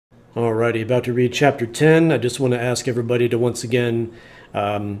Alrighty, about to read chapter 10. I just want to ask everybody to once again,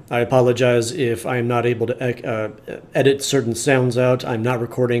 I apologize if I am not able to edit certain sounds out. I'm not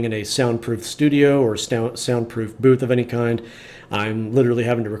recording in a soundproof studio or soundproof booth of any kind. I'm literally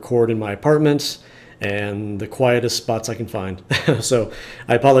having to record in my apartment and the quietest spots I can find. So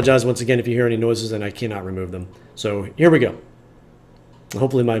I apologize once again if you hear any noises and I cannot remove them. So here we go.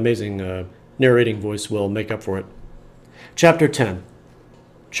 Hopefully my amazing narrating voice will make up for it. Chapter 10.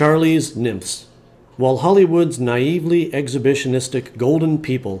 Charlie's Nymphs. While Hollywood's naively exhibitionistic golden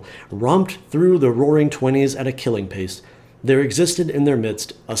people romped through the roaring 20s at a killing pace, there existed in their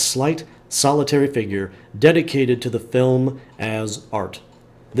midst a slight, solitary figure dedicated to the film as art.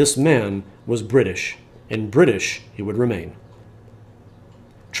 This man was British, and British he would remain.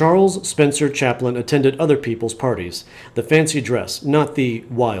 Charles Spencer Chaplin attended other people's parties, the fancy dress, not the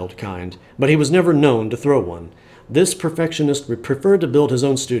wild kind, but he was never known to throw one. This perfectionist preferred to build his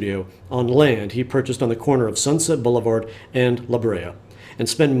own studio on land he purchased on the corner of Sunset Boulevard and La Brea, and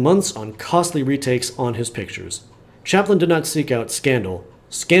spend months on costly retakes on his pictures. Chaplin did not seek out scandal.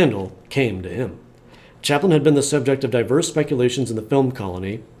 Scandal came to him. Chaplin had been the subject of diverse speculations in the film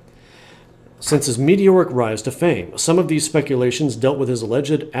colony since his meteoric rise to fame. Some of these speculations dealt with his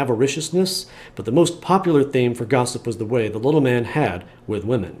alleged avariciousness, but the most popular theme for gossip was the way the little man had with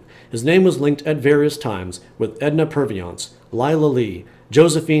women. His name was linked at various times with Edna Purviance, Lila Lee,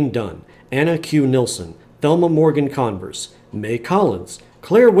 Josephine Dunn, Anna Q. Nilsson, Thelma Morgan Converse, May Collins,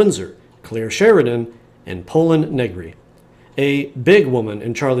 Claire Windsor, Claire Sheridan, and Polan Negri. A big woman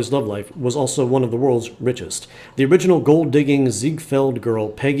in Charlie's love life was also one of the world's richest, the original gold-digging Ziegfeld girl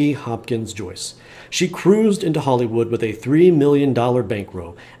Peggy Hopkins Joyce. She cruised into Hollywood with a $3 million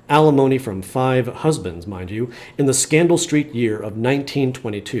bankroll, alimony from 5 husbands, mind you, in the Scandal Street year of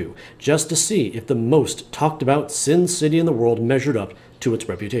 1922, just to see if the most talked-about Sin City in the world measured up to its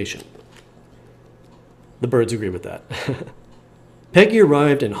reputation. The birds agree with that. Peggy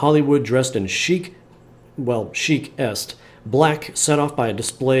arrived in Hollywood dressed in chic-est, black, set off by a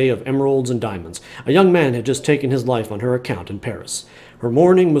display of emeralds and diamonds. A young man had just taken his life on her account in Paris. Her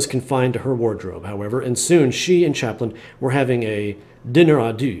mourning was confined to her wardrobe, however, and soon she and Chaplin were having a dinner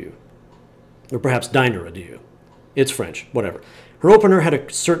à deux. Or perhaps diner à deux. It's French, whatever. Her opener had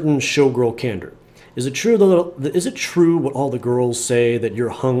a certain showgirl candor. Is it true what all the girls say, that you're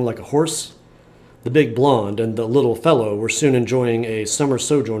hung like a horse? The big blonde and the little fellow were soon enjoying a summer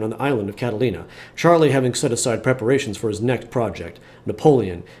sojourn on the island of Catalina, Charlie having set aside preparations for his next project,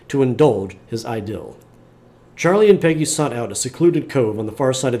 Napoleon, to indulge his idyll. Charlie and Peggy sought out a secluded cove on the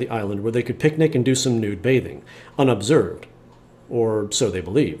far side of the island where they could picnic and do some nude bathing, unobserved. Or so they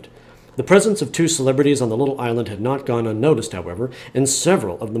believed. The presence of 2 celebrities on the little island had not gone unnoticed, however, and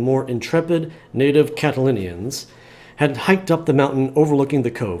several of the more intrepid native Catalinians had hiked up the mountain overlooking the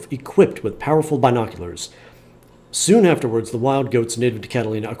cove, equipped with powerful binoculars. Soon afterwards, the wild goats native to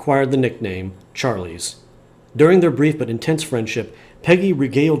Catalina acquired the nickname Charlies. During their brief but intense friendship, Peggy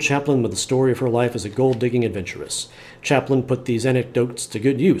regaled Chaplin with the story of her life as a gold-digging adventuress. Chaplin put these anecdotes to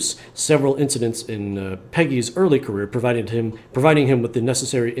good use, several incidents in Peggy's early career providing him with the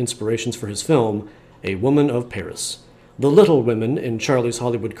necessary inspirations for his film, A Woman of Paris. The Little Women in Charlie's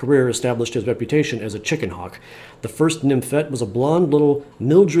Hollywood career established his reputation as a chicken hawk. The first nymphette was a blonde little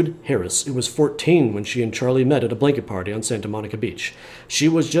Mildred Harris, who was 14 when she and Charlie met at a blanket party on Santa Monica Beach. She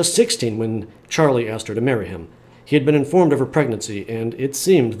was just 16 when Charlie asked her to marry him. He had been informed of her pregnancy, and it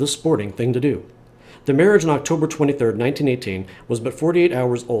seemed the sporting thing to do. The marriage on October 23, 1918, was but 48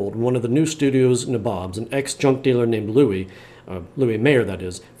 hours old when one of the new studio's nabobs, an ex-junk dealer named Louis Mayer that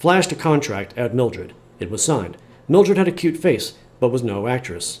is, flashed a contract at Mildred. It was signed. Mildred had a cute face, but was no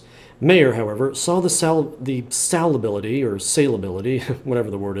actress. Mayer, however, saw the salability, whatever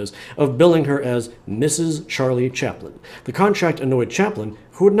the word is, of billing her as Mrs. Charlie Chaplin. The contract annoyed Chaplin,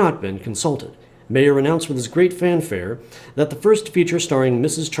 who had not been consulted. Mayer announced with his great fanfare that the first feature starring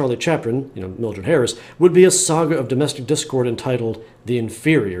Mrs. Charlie Chaplin, Mildred Harris, would be a saga of domestic discord entitled The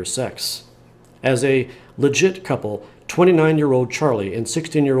Inferior Sex. As a legit couple, 29-year-old Charlie and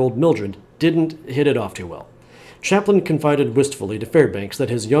 16-year-old Mildred didn't hit it off too well. Chaplin confided wistfully to Fairbanks that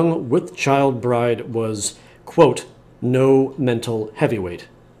his young with-child bride was, quote, no mental heavyweight,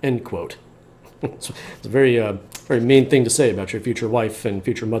 end quote. It's a very mean thing to say about your future wife and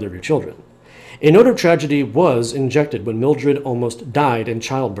future mother of your children. A note of tragedy was injected when Mildred almost died in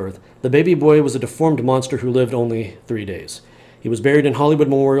childbirth. The baby boy was a deformed monster who lived only 3 days. He was buried in Hollywood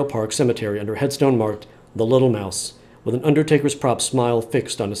Memorial Park Cemetery under a headstone marked The Little Mouse, with an Undertaker's prop smile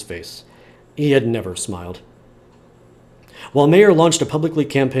fixed on his face. He had never smiled. While Mayer launched a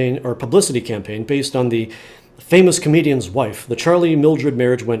publicity campaign based on the famous comedian's wife, the Charlie-Mildred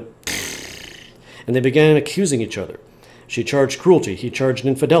marriage went and they began accusing each other. She charged cruelty, he charged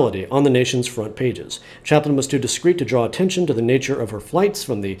infidelity on the nation's front pages. Chaplin was too discreet to draw attention to the nature of her flights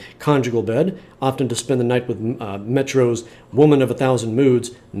from the conjugal bed, often to spend the night with Metro's woman of a thousand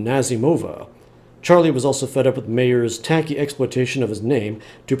moods, Nazimova. Charlie was also fed up with Mayer's tacky exploitation of his name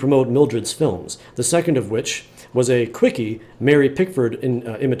to promote Mildred's films, the second of which was a quickie Mary Pickford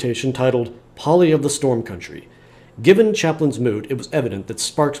imitation titled Polly of the Storm Country. Given Chaplin's mood, it was evident that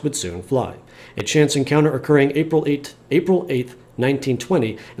sparks would soon fly. A chance encounter occurring April 8th,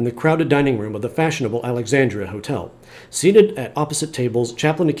 1920, in the crowded dining room of the fashionable Alexandria Hotel. Seated at opposite tables,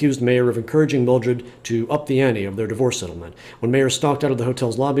 Chaplin accused Mayer of encouraging Mildred to up the ante of their divorce settlement. When Mayer stalked out of the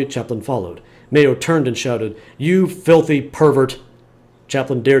hotel's lobby, Chaplin followed. Mayo turned and shouted, "You filthy pervert!"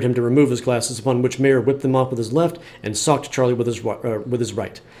 Chaplin dared him to remove his glasses, upon which Mayer whipped them off with his left and socked Charlie with his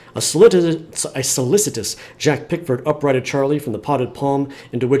right. A solicitous Jack Pickford uprighted Charlie from the potted palm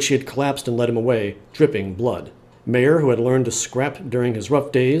into which he had collapsed and led him away, dripping blood. Mayer, who had learned to scrap during his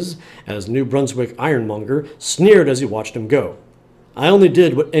rough days as New Brunswick ironmonger, sneered as he watched him go. "I only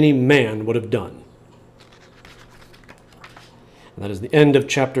did what any man would have done." And that is the end of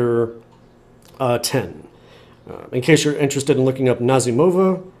chapter 10. In case you're interested in looking up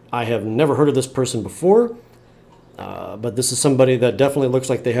Nazimova, I have never heard of this person before, but this is somebody that definitely looks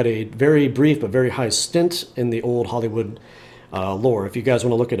like they had a very brief but very high stint in the old Hollywood lore, if you guys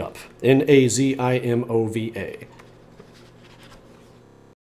want to look it up. Nazimova.